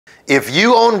If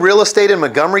you own real estate in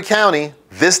Montgomery County,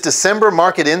 this December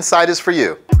Market Insight is for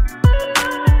you.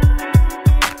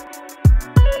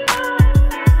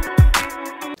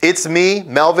 It's me,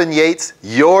 Melvin Yates,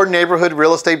 your neighborhood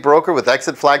real estate broker with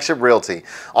EXIT Flagship Realty.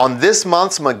 On this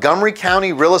month's Montgomery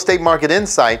County Real Estate Market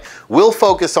Insight, we'll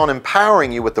focus on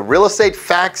empowering you with the real estate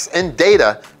facts and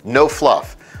data, no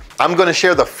fluff. I'm going to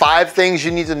share the 5 things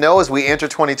you need to know as we enter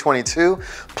 2022,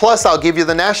 plus I'll give you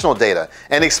the national data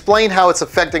and explain how it's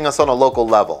affecting us on a local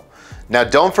level. Now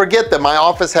don't forget that my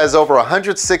office has over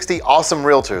 160 awesome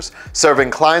realtors serving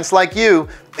clients like you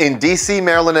in DC,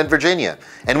 Maryland, and Virginia,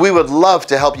 and we would love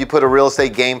to help you put a real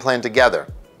estate game plan together.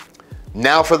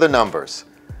 Now for the numbers.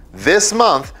 This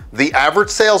month, the average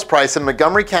sales price in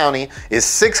Montgomery County is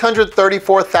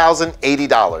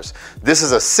 $634,080. This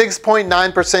is a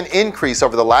 6.9% increase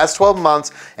over the last 12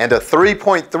 months and a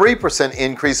 3.3%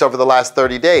 increase over the last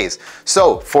 30 days.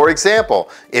 So, for example,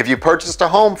 if you purchased a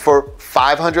home for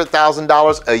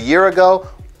 $500,000 a year ago,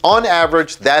 on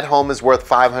average, that home is worth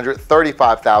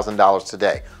 $535,000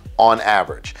 today. On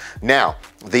average. Now,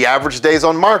 the average days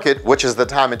on market, which is the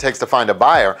time it takes to find a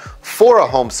buyer for a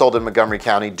home sold in Montgomery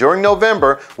County during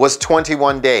November, was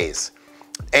 21 days.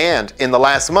 And in the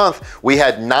last month, we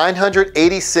had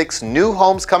 986 new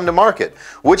homes come to market,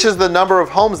 which is the number of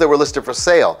homes that were listed for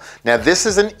sale. Now, this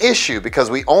is an issue because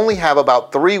we only have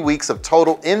about 3 weeks of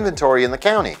total inventory in the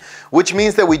county, which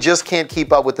means that we just can't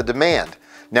keep up with the demand.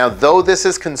 Now, though this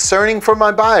is concerning for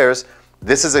my buyers,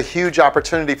 this is a huge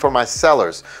opportunity for my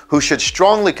sellers who should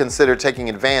strongly consider taking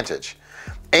advantage.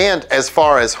 And as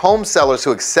far as home sellers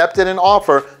who accepted an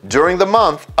offer during the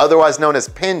month, otherwise known as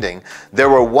pending,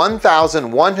 there were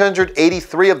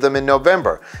 1,183 of them in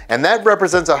November, and that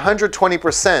represents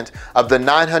 120% of the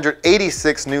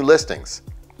 986 new listings.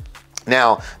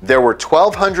 Now, there were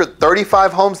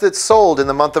 1,235 homes that sold in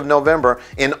the month of November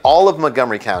in all of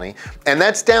Montgomery County, and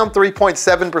that's down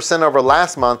 3.7% over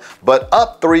last month, but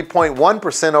up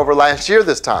 3.1% over last year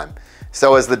this time.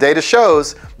 So as the data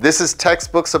shows, this is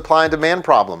textbook supply and demand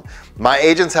problem. My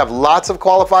agents have lots of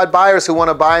qualified buyers who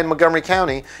want to buy in Montgomery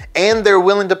County, and they're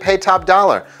willing to pay top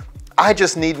dollar. I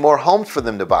just need more homes for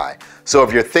them to buy. So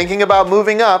if you're thinking about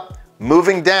moving up,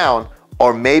 moving down,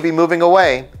 or maybe moving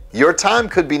away, your time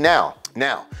could be now.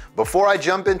 Now, before I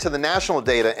jump into the national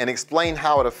data and explain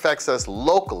how it affects us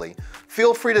locally,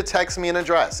 feel free to text me an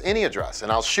address, any address,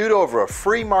 and I'll shoot over a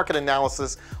free market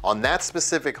analysis on that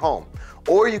specific home.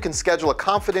 Or you can schedule a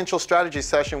confidential strategy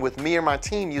session with me or my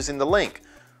team using the link.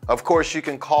 Of course, you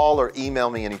can call or email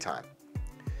me anytime.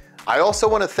 I also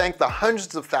want to thank the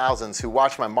hundreds of thousands who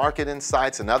watch my market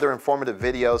insights and other informative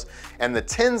videos, and the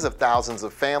tens of thousands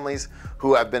of families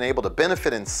who have been able to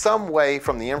benefit in some way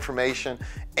from the information,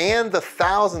 and the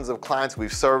thousands of clients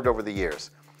we've served over the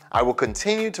years. I will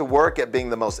continue to work at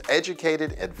being the most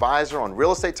educated advisor on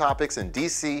real estate topics in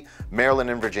DC,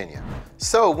 Maryland, and Virginia.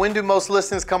 So when do most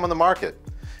listings come on the market?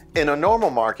 In a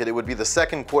normal market, it would be the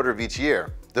second quarter of each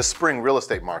year, the spring real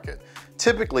estate market.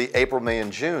 Typically April, May,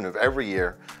 and June of every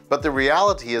year, but the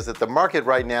reality is that the market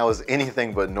right now is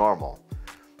anything but normal.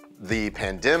 The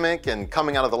pandemic and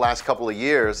coming out of the last couple of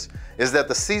years is that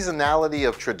the seasonality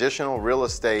of traditional real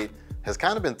estate has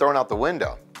kind of been thrown out the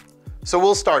window. So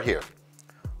we'll start here.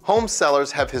 Home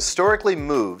sellers have historically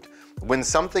moved when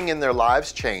something in their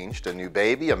lives changed, a new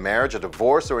baby, a marriage, a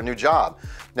divorce, or a new job.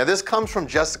 Now this comes from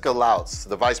Jessica Lautz,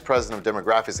 the Vice President of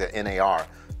Demographics at NAR,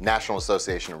 National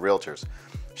Association of Realtors.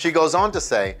 She goes on to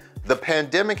say, the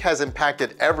pandemic has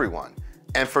impacted everyone,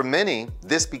 and for many,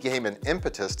 this became an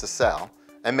impetus to sell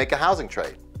and make a housing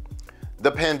trade.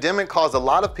 The pandemic caused a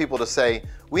lot of people to say,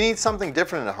 we need something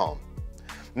different in a home.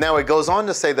 Now it goes on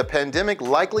to say the pandemic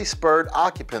likely spurred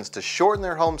occupants to shorten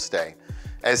their home stay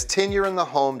as tenure in the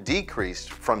home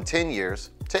decreased from 10 years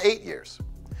to 8 years.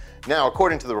 Now,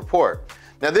 according to the report,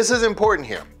 now this is important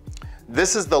here.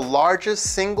 This is the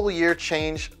largest single year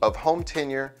change of home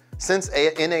tenure since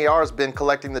NAR has been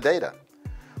collecting the data.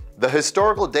 The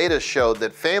historical data showed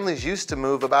that families used to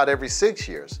move about every 6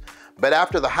 years, but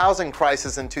after the housing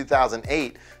crisis in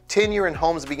 2008, tenure in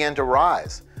homes began to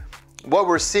rise. What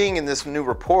we're seeing in this new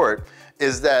report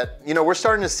is that, we're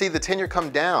starting to see the tenure come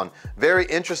down. Very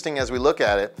interesting as we look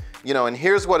at it, and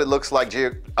here's what it looks like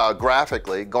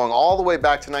geographically, going all the way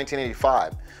back to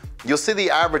 1985. You'll see the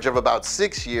average of about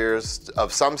 6 years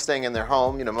of some staying in their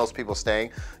home, most people staying,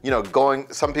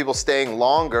 some people staying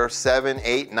longer, 7,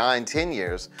 8, 9, 10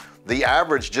 years. The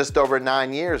average just over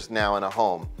 9 years now in a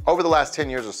home over the last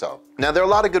 10 years or so. Now there are a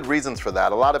lot of good reasons for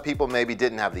that. A lot of people maybe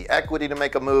didn't have the equity to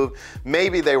make a move.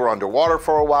 Maybe they were underwater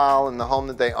for a while in the home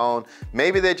that they own.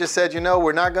 Maybe they just said,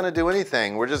 we're not going to do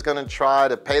anything. We're just going to try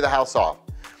to pay the house off.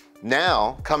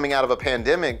 Now, coming out of a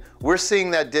pandemic, we're seeing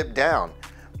that dip down.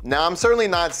 Now, I'm certainly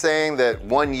not saying that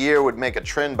 1 year would make a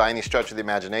trend by any stretch of the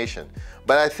imagination,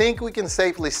 but I think we can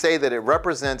safely say that it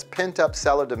represents pent-up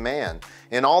seller demand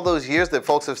in all those years that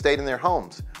folks have stayed in their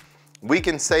homes. We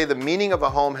can say the meaning of a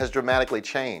home has dramatically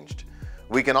changed.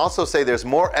 We can also say there's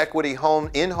more equity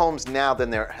in homes now than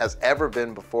there has ever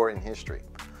been before in history.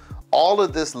 All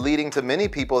of this leading to many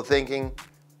people thinking,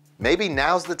 maybe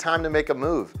now's the time to make a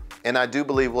move. And I do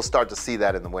believe we'll start to see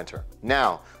that in the winter.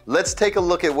 Now, let's take a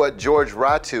look at what George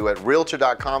Ratu at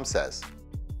Realtor.com says.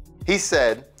 He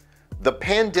said, the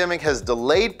pandemic has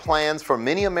delayed plans for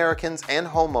many Americans and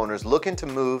homeowners looking to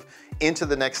move into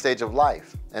the next stage of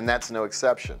life, and that's no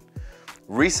exception.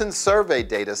 Recent survey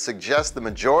data suggests the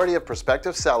majority of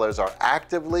prospective sellers are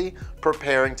actively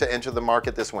preparing to enter the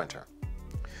market this winter.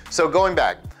 So going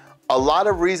back, a lot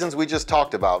of reasons we just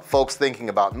talked about, folks thinking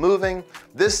about moving.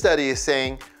 This study is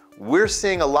saying we're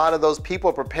seeing a lot of those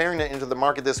people preparing to enter the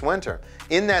market this winter.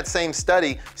 In that same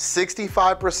study,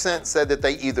 65% said that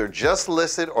they either just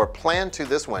listed or plan to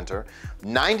this winter.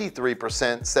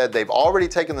 93% said they've already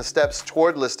taken the steps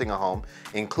toward listing a home,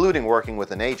 including working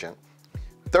with an agent.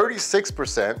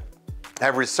 36%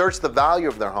 have researched the value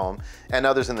of their home and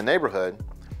others in the neighborhood.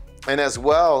 And as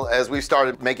well as we've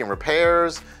started making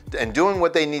repairs and doing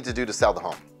what they need to do to sell the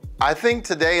home. I think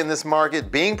today in this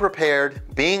market, being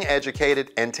prepared, being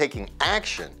educated, and taking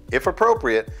action, if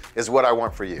appropriate, is what I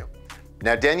want for you.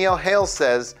 Now, Danielle Hale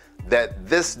says that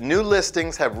this new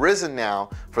listings have risen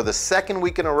now for the second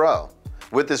week in a row,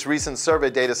 with this recent survey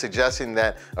data suggesting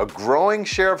that a growing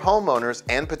share of homeowners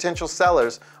and potential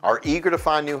sellers are eager to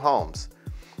find new homes.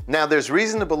 Now, there's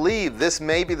reason to believe this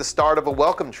may be the start of a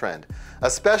welcome trend,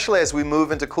 especially as we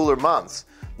move into cooler months.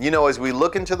 You know, as we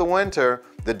look into the winter,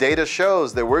 the data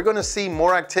shows that we're going to see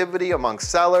more activity among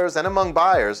sellers and among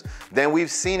buyers than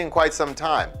we've seen in quite some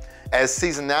time, as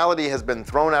seasonality has been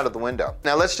thrown out of the window.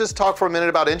 Now, let's just talk for a minute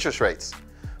about interest rates.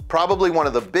 Probably one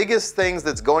of the biggest things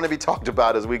that's going to be talked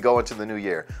about as we go into the new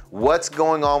year. What's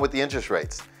going on with the interest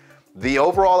rates? The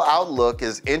overall outlook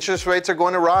is interest rates are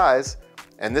going to rise.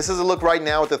 And this is a look right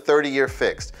now at the 30-year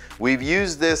fixed. We've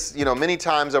used this, many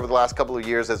times over the last couple of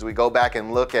years as we go back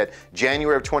and look at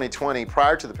January of 2020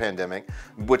 prior to the pandemic,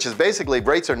 which is basically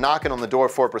rates are knocking on the door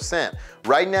of 4%.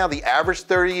 Right now, the average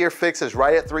 30-year fix is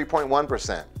right at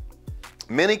 3.1%.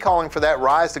 Many calling for that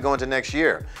rise to go into next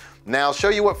year. Now, I'll show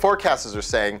you what forecasters are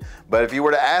saying, but if you were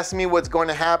to ask me what's going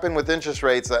to happen with interest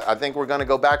rates, I think we're going to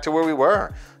go back to where we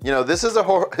were. This is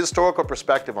a historical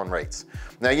perspective on rates.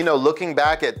 Now, looking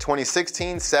back at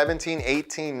 2016, 17,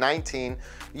 18, 19,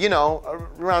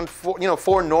 around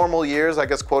four normal years, I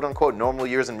guess, quote unquote, normal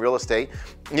years in real estate,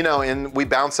 and we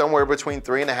bounced somewhere between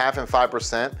 3.5% and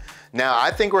 5%. Now, I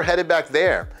think we're headed back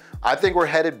there. I think we're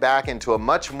headed back into a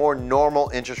much more normal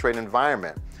interest rate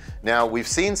environment. Now, we've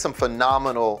seen some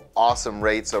phenomenal, awesome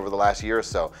rates over the last year or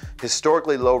so,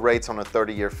 historically low rates on a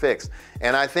 30-year fix.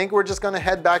 And I think we're just going to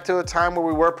head back to a time where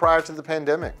we were prior to the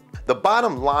pandemic. The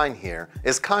bottom line here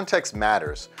is context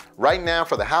matters right now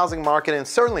for the housing market and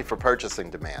certainly for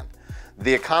purchasing demand.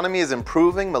 The economy is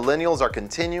improving. Millennials are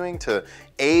continuing to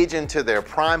age into their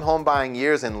prime home buying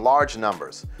years in large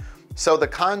numbers. So the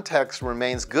context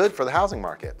remains good for the housing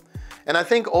market. And I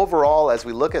think overall, as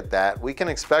we look at that, we can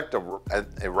expect a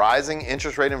rising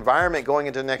interest rate environment going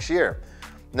into next year.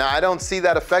 Now, I don't see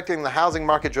that affecting the housing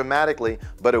market dramatically,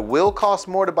 but it will cost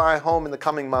more to buy a home in the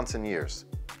coming months and years.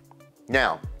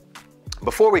 Now,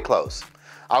 before we close,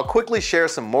 I'll quickly share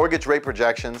some mortgage rate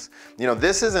projections.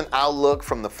 This is an outlook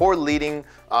from the four leading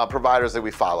providers that we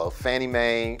follow: Fannie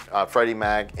Mae, Freddie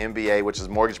Mac, MBA, which is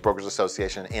Mortgage Brokers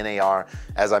Association, NAR,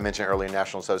 as I mentioned earlier,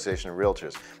 National Association of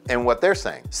Realtors. And what they're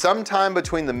saying, sometime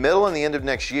between the middle and the end of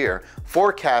next year,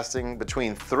 forecasting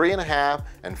between 3.5%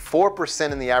 and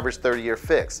 4% in the average 30-year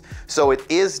fix. So it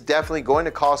is definitely going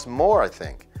to cost more, I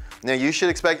think. Now, you should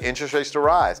expect interest rates to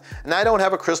rise. And I don't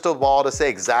have a crystal ball to say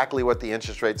exactly what the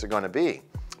interest rates are going to be.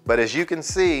 But as you can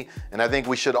see, and I think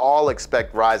we should all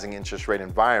expect rising interest rate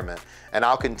environment, and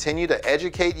I'll continue to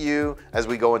educate you as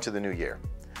we go into the new year.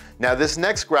 Now, this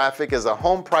next graphic is a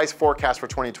home price forecast for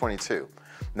 2022.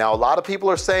 Now, a lot of people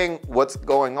are saying what's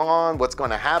going on, what's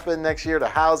going to happen next year to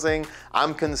housing.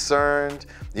 I'm concerned.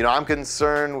 I'm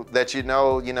concerned that,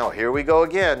 here we go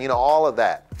again, all of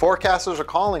that. Forecasters are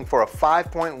calling for a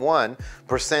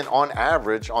 5.1% on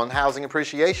average on housing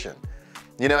appreciation.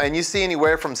 And you see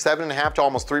anywhere from 7.5% to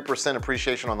almost 3%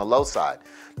 appreciation on the low side.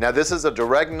 Now, this is a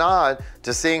direct nod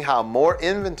to seeing how more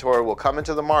inventory will come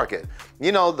into the market.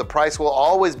 The price will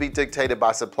always be dictated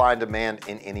by supply and demand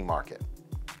in any market.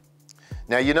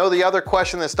 Now, the other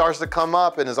question that starts to come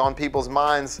up and is on people's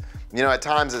minds, You know, at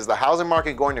times, is the housing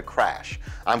market going to crash?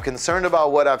 I'm concerned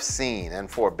about what I've seen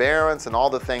and forbearance and all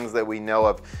the things that we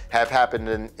know have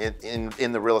happened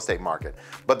in the real estate market.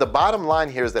 But the bottom line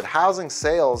here is that housing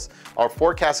sales are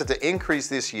forecasted to increase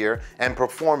this year and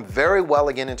perform very well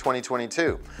again in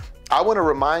 2022. I want to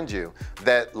remind you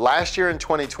that last year in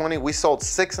 2020, we sold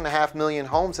 6.5 million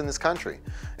homes in this country.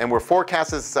 And we're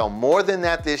forecasted to sell more than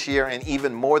that this year and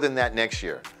even more than that next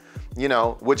year. You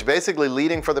know, which basically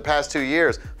leading for the past 2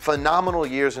 years, phenomenal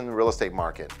years in the real estate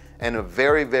market and a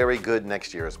very, very good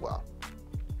next year as well.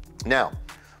 Now,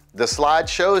 the slide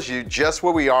shows you just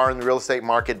where we are in the real estate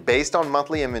market based on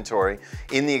monthly inventory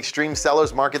in the extreme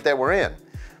sellers market that we're in.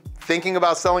 Thinking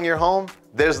about selling your home,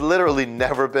 there's literally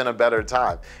never been a better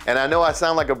time. And I know I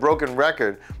sound like a broken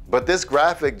record, but this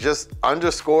graphic just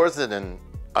underscores it and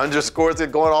underscores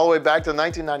it going all the way back to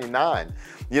 1999.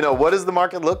 You know, what does the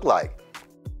market look like?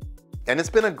 And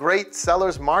it's been a great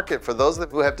seller's market for those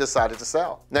who have decided to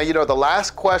sell. Now, you know, the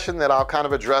last question that I'll kind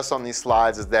of address on these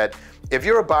slides is that if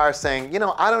you're a buyer saying, you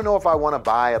know, I don't know if I want to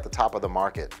buy at the top of the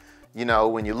market. You know,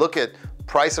 when you look at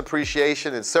price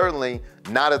appreciation, it's certainly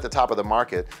not at the top of the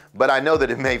market, but I know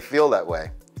that it may feel that way.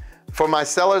 For my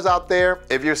sellers out there,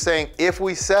 if you're saying, if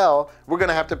we sell, we're going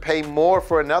to have to pay more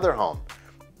for another home.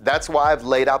 That's why I've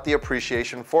laid out the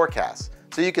appreciation forecast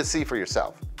so you can see for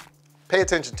yourself. Pay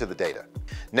attention to the data.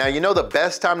 Now, you know the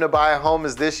best time to buy a home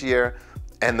is this year,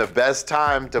 and the best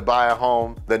time to buy a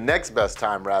home, the next best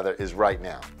time rather, is right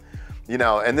now. You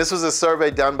know, and this was a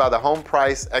survey done by the Home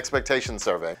Price Expectation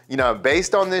Survey. You know,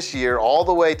 based on this year, all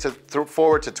the way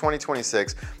forward to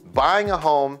 2026, buying a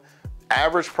home,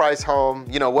 average price home,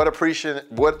 you know, what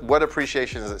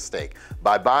appreciation is at stake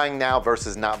by buying now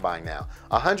versus not buying now?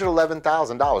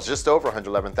 $111,000, just over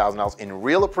 $111,000 in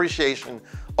real appreciation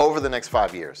over the next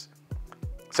 5 years.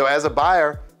 So as a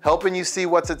buyer, helping you see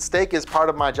what's at stake is part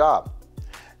of my job.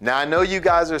 Now, I know you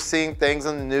guys are seeing things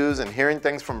in the news and hearing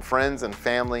things from friends and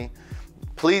family.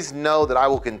 Please know that I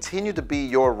will continue to be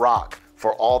your rock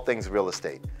for all things real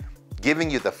estate, giving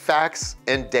you the facts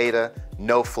and data,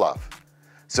 no fluff.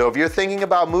 So if you're thinking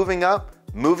about moving up,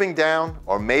 moving down,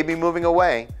 or maybe moving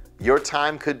away, your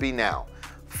time could be now.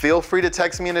 Feel free to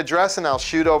text me an address and I'll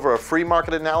shoot over a free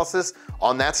market analysis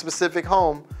on that specific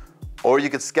home. Or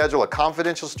you could schedule a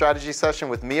confidential strategy session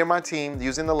with me or my team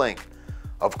using the link.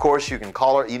 Of course, you can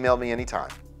call or email me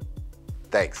anytime.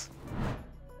 Thanks.